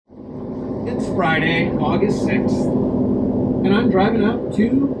It's Friday, August 6th, and I'm driving out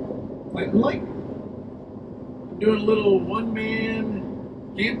to Clinton Lake. I'm doing a little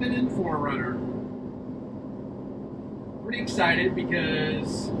one-man camping in 4Runner. Pretty excited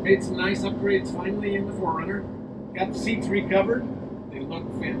because made some nice upgrades finally in the 4Runner. Got the seats recovered. They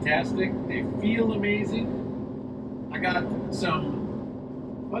look fantastic. They feel amazing. I got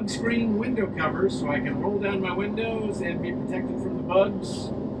some bug screen window covers so I can roll down my windows and be protected from the bugs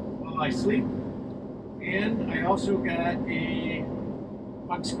while I sleep. And I also got a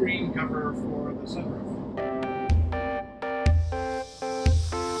bug screen cover for the sunroof.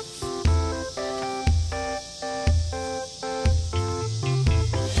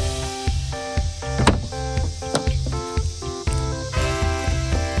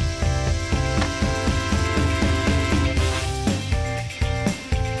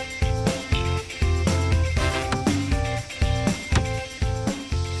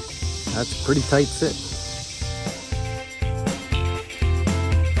 That's a pretty tight fit.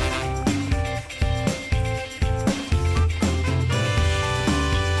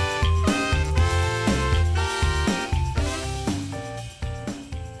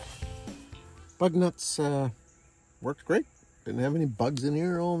 Bug nuts worked great. Didn't have any bugs in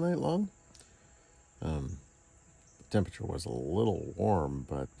here all night long. The temperature was a little warm,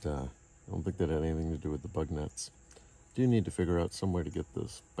 but I don't think that had anything to do with the bug nuts. Do need to figure out some way to get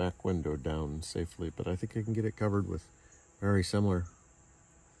this back window down safely, but I think I can get it covered with very similar.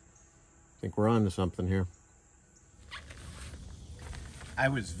 I think we're on to something here. I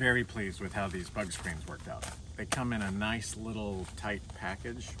was very pleased with how these bug screens worked out. They come in a nice little tight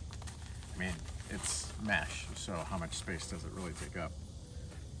package. I mean, it's mesh, so how much space does it really take up?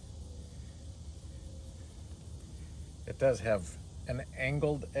 It does have an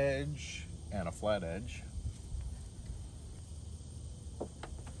angled edge and a flat edge.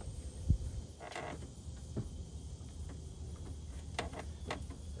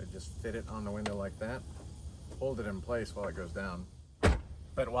 Just fit it on the window like that, hold it in place while it goes down.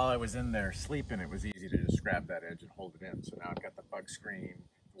 But while I was in there sleeping, it was easy to just grab that edge and hold it in. So now I've got the bug screen,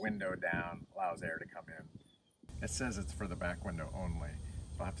 window down, allows air to come in. It says it's for the back window only,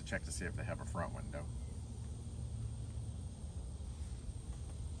 so I'll have to check to see if they have a front window.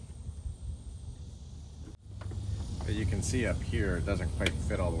 But you can see up here, it doesn't quite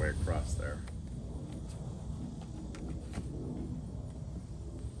fit all the way across there.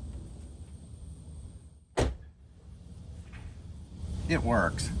 It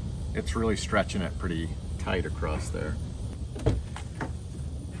works. It's really stretching it pretty tight across there.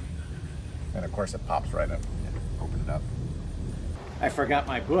 And of course it pops right up. Open it up. I forgot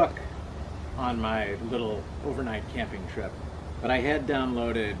my book on my little overnight camping trip, but I had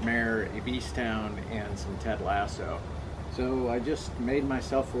downloaded Mayor of Easttown and some Ted Lasso. So I just made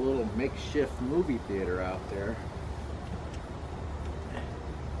myself a little makeshift movie theater out there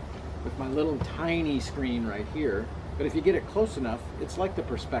with my little tiny screen right here. But if you get it close enough, it's like the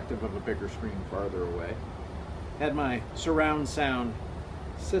perspective of a bigger screen farther away. Had my surround sound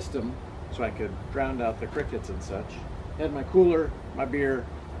system so I could drown out the crickets and such. Had my cooler, my beer,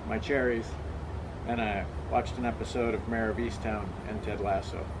 my cherries, and I watched an episode of Mayor of Easttown and Ted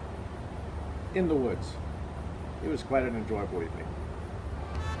Lasso in the woods. It was quite an enjoyable evening.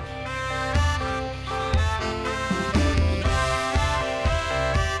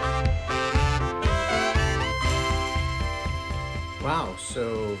 Wow,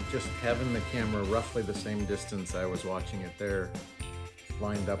 so just having the camera roughly the same distance I was watching it there,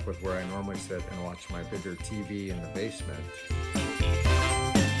 lined up with where I normally sit and watch my bigger TV in the basement.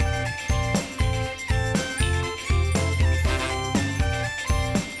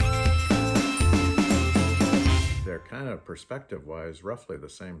 They're kind of perspective-wise roughly the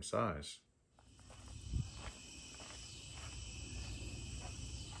same size.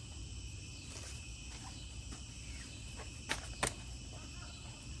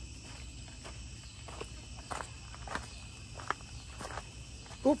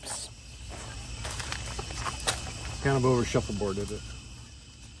 Oops. Kind of over shuffleboarded it.